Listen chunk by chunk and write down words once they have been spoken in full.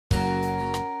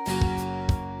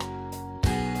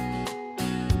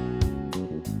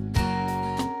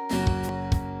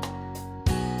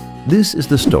This is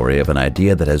the story of an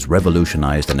idea that has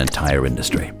revolutionized an entire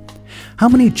industry. How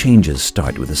many changes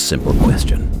start with a simple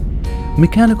question?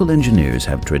 Mechanical engineers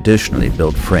have traditionally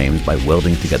built frames by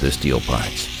welding together steel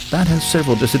parts. That has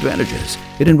several disadvantages.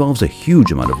 It involves a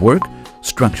huge amount of work,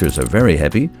 structures are very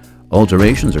heavy,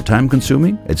 alterations are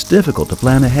time-consuming, it's difficult to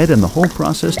plan ahead, and the whole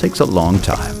process takes a long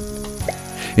time.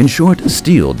 In short,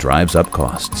 steel drives up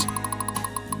costs.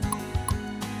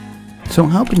 So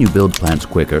how can you build plants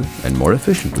quicker and more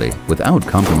efficiently without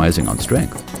compromising on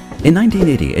strength? In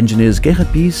 1980, engineers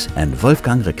Gerrit and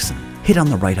Wolfgang Rixen hit on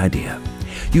the right idea.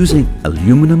 Using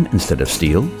aluminum instead of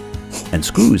steel and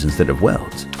screws instead of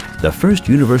welds, the first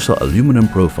universal aluminum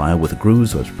profile with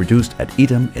grooves was produced at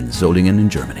Item in Solingen in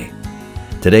Germany.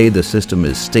 Today, the system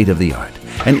is state-of-the-art,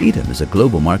 and Item is a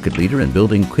global market leader in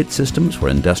building kit systems for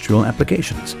industrial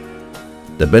applications.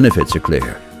 The benefits are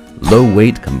clear: low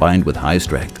weight combined with high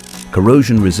strength,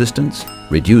 corrosion resistance,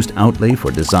 reduced outlay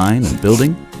for design and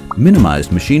building,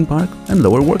 minimized machine park, and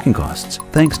lower working costs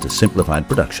thanks to simplified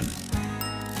production.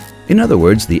 In other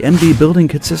words, the MB building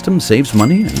kit system saves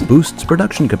money and boosts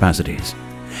production capacities.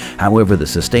 However, the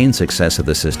sustained success of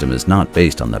the system is not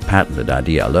based on the patented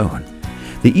idea alone.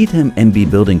 The Item MB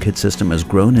building kit system has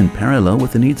grown in parallel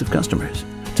with the needs of customers.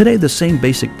 Today, the same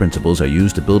basic principles are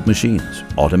used to build machines,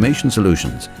 automation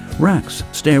solutions, racks,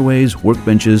 stairways,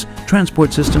 workbenches,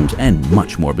 transport systems, and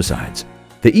much more besides.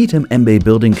 The Item MB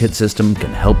building kit system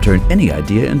can help turn any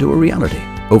idea into a reality.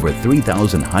 Over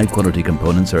 3,000 high-quality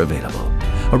components are available.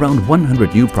 Around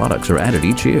 100 new products are added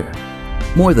each year.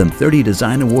 More than 30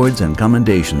 design awards and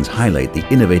commendations highlight the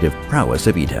innovative prowess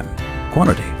of Item.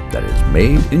 Quality that is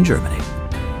made in Germany.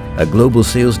 A global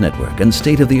sales network and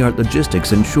state-of-the-art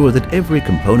logistics ensure that every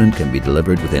component can be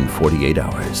delivered within 48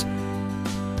 hours.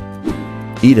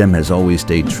 Item has always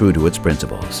stayed true to its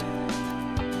principles.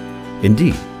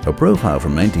 Indeed, a profile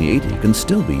from 1980 can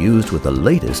still be used with the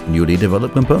latest newly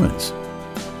developed components.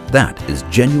 That is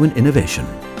genuine innovation.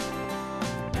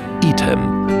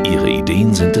 Item. Ihre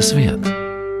Ideen sind es wert.